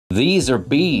These are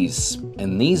bees,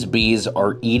 and these bees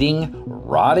are eating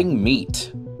rotting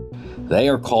meat. They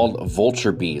are called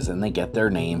vulture bees, and they get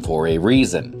their name for a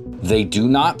reason. They do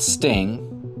not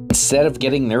sting. Instead of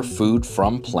getting their food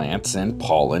from plants and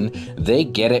pollen, they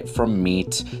get it from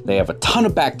meat. They have a ton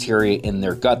of bacteria in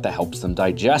their gut that helps them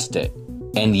digest it.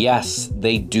 And yes,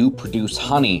 they do produce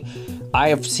honey. I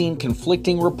have seen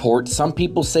conflicting reports. Some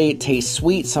people say it tastes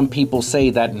sweet. Some people say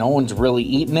that no one's really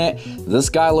eaten it. This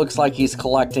guy looks like he's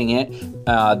collecting it.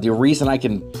 The reason I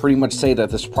can pretty much say that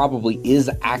this probably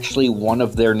is actually one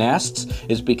of their nests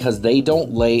is because they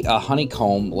don't lay a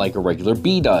honeycomb like a regular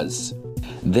bee does.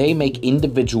 They make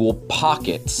individual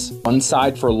pockets, one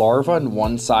side for larvae and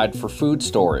one side for food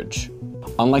storage.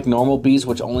 Unlike normal bees,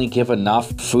 which only give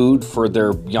enough food for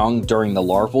their young during the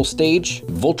larval stage,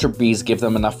 vulture bees give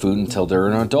them enough food until they're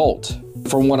an adult.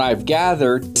 From what I've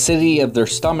gathered, the acidity of their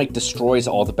stomach destroys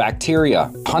all the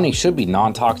bacteria. Honey should be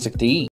non-toxic to eat.